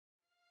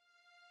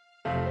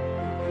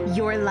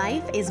Your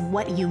life is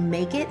what you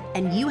make it,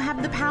 and you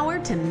have the power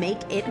to make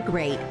it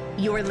great.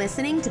 You're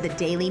listening to the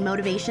Daily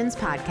Motivations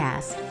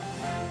Podcast.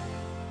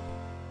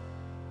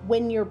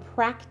 When your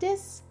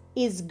practice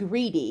is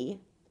greedy,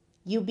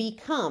 you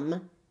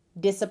become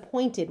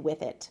disappointed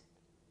with it.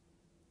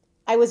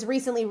 I was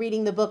recently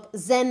reading the book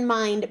Zen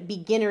Mind,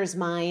 Beginner's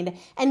Mind,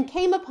 and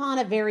came upon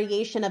a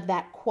variation of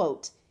that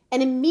quote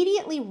and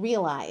immediately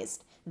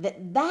realized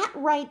that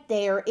right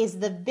there is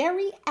the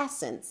very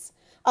essence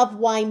of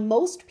why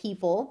most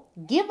people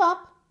give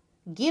up,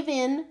 give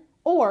in,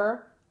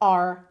 or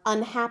are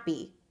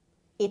unhappy.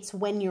 It's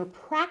when your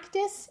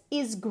practice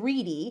is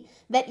greedy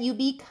that you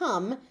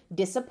become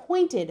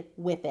disappointed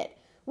with it.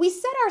 We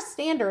set our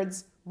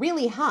standards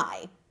really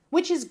high,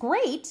 which is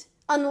great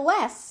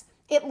unless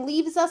it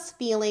leaves us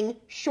feeling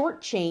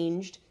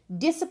shortchanged,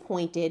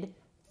 disappointed,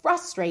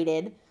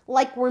 frustrated,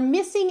 like we're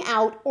missing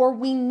out or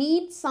we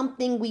need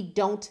something we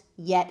don't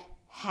yet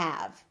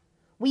have.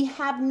 We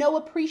have no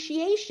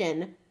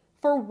appreciation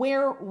for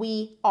where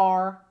we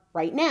are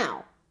right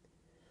now.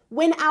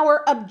 When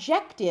our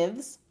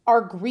objectives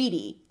are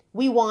greedy,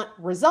 we want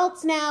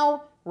results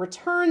now,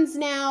 returns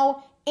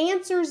now,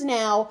 answers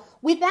now,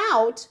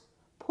 without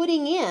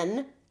putting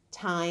in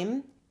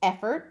time,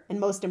 effort, and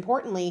most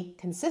importantly,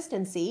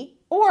 consistency.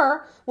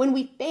 Or when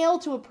we fail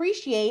to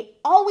appreciate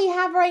all we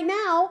have right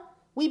now,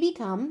 we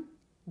become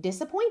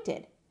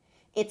disappointed.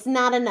 It's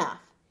not enough.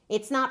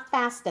 It's not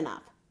fast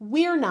enough.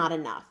 We're not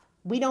enough.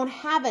 We don't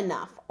have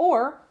enough,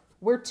 or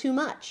we're too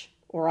much,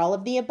 or all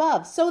of the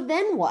above. So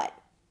then what?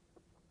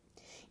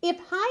 If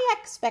high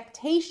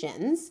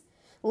expectations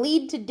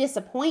lead to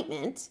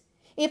disappointment,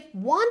 if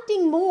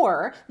wanting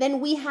more than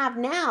we have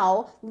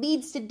now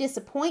leads to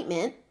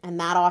disappointment, and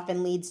that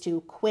often leads to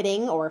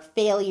quitting or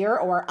failure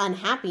or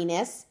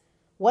unhappiness,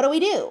 what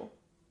do?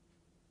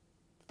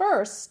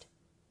 First,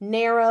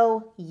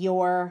 narrow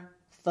your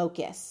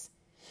focus.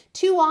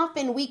 Too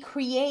often we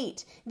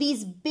create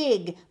these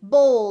big,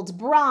 bold,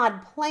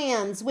 broad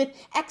plans with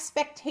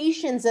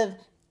expectations of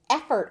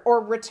effort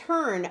or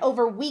return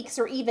over weeks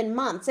or even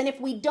months. And if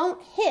we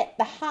don't hit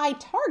the high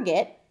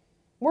target,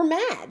 we're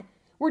mad,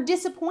 we're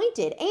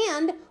disappointed,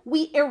 and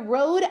we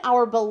erode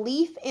our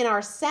belief in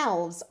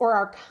ourselves or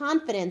our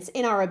confidence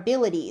in our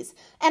abilities.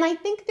 And I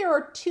think there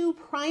are two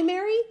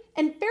primary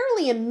and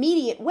fairly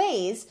immediate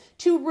ways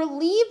to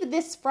relieve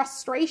this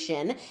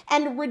frustration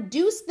and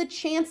reduce the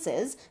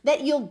chances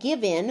that you'll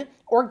give in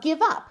or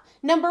give up.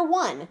 Number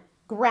one,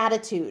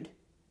 gratitude.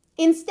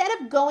 Instead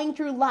of going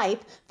through life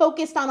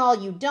focused on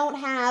all you don't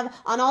have,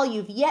 on all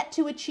you've yet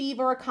to achieve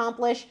or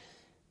accomplish,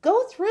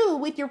 go through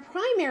with your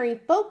primary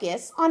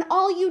focus on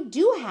all you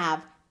do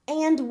have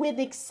and with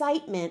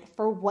excitement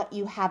for what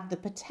you have the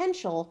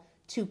potential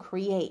to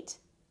create.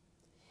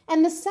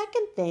 And the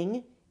second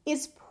thing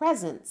is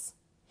presence.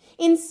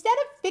 Instead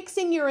of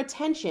fixing your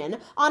attention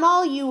on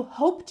all you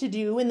hope to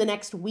do in the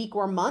next week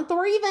or month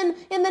or even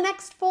in the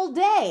next full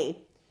day,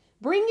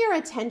 bring your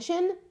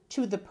attention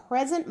to the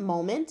present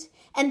moment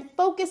and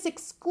focus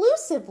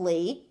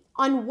exclusively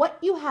on what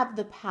you have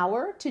the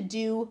power to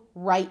do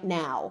right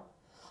now,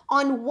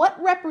 on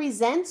what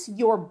represents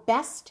your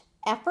best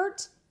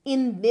effort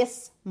in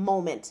this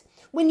moment.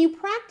 When you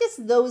practice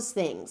those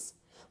things,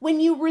 when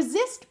you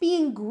resist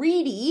being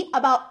greedy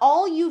about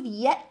all you've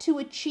yet to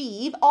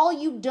achieve, all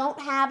you don't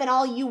have, and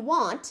all you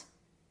want,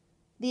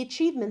 the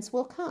achievements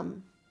will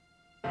come.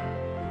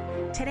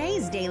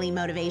 Today's daily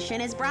motivation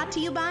is brought to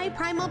you by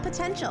Primal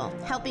Potential,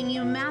 helping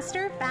you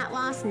master fat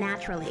loss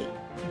naturally.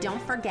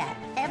 Don't forget,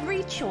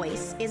 every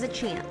choice is a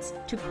chance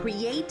to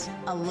create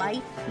a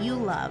life you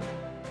love.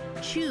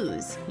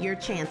 Choose your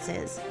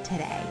chances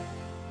today.